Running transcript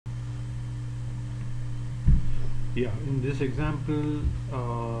Yeah, in this example,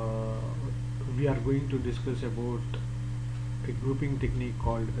 we are going to discuss about a grouping technique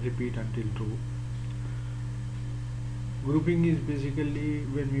called repeat until true. Grouping is basically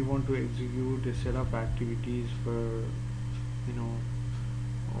when we want to execute a set of activities for, you know,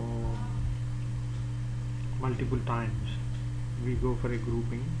 uh, multiple times. We go for a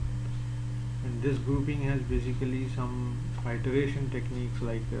grouping, and this grouping has basically some iteration techniques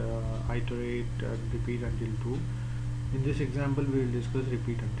like iterate and repeat until true. In this example, we will discuss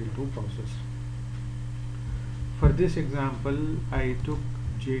repeat until true process. For this example, I took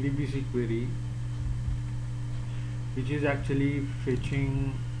JDBC query, which is actually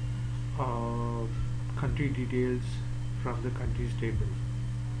fetching country details from the countries table,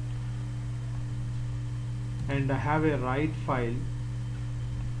 and I have a write file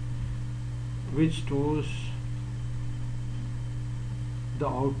which stores the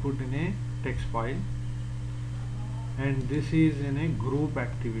output in a text file, and this is in a group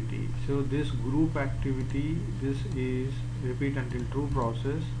activity. So this group activity, this is repeat until true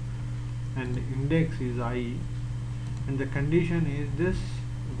process, and index is I, and the condition is this: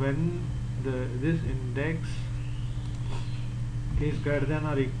 when this index is greater than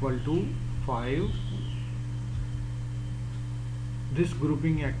or equal to 5, this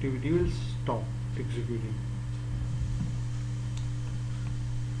grouping activity will stop executing.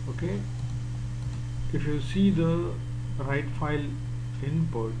 Okay, if you see the write file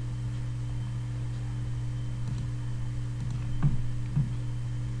input,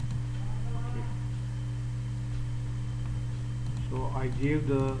 okay, so I gave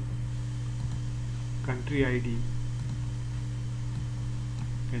the country ID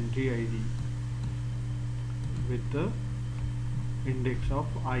with the index of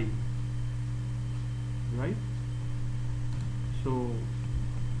I, right? So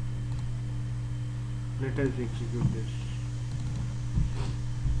let us execute this.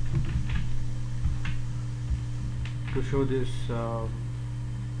 To show this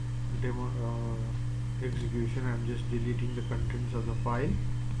demo execution, I am just deleting the contents of the file.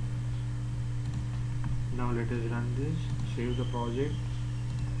 Now let us run this, save the project,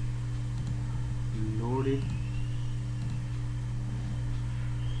 load it.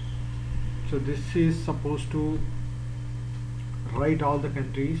 So this is supposed to write all the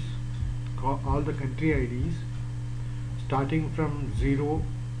countries, all the country IDs starting from 0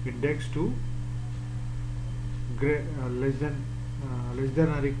 index to less than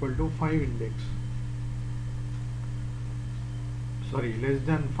or equal to 5 index. Sorry, less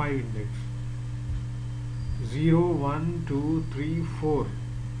than 5 index. 0, 1, 2, 3, 4.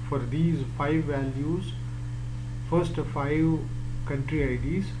 For these 5 values, first 5 country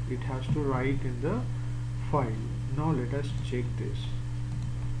IDs, it has to write in the file. Now let us check this.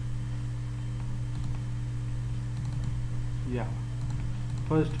 Yeah,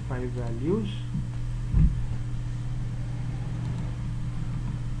 first 5 values,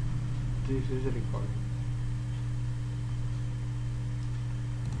 this is a recording.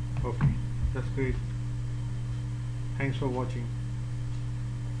 Okay, that's great. Thanks for watching.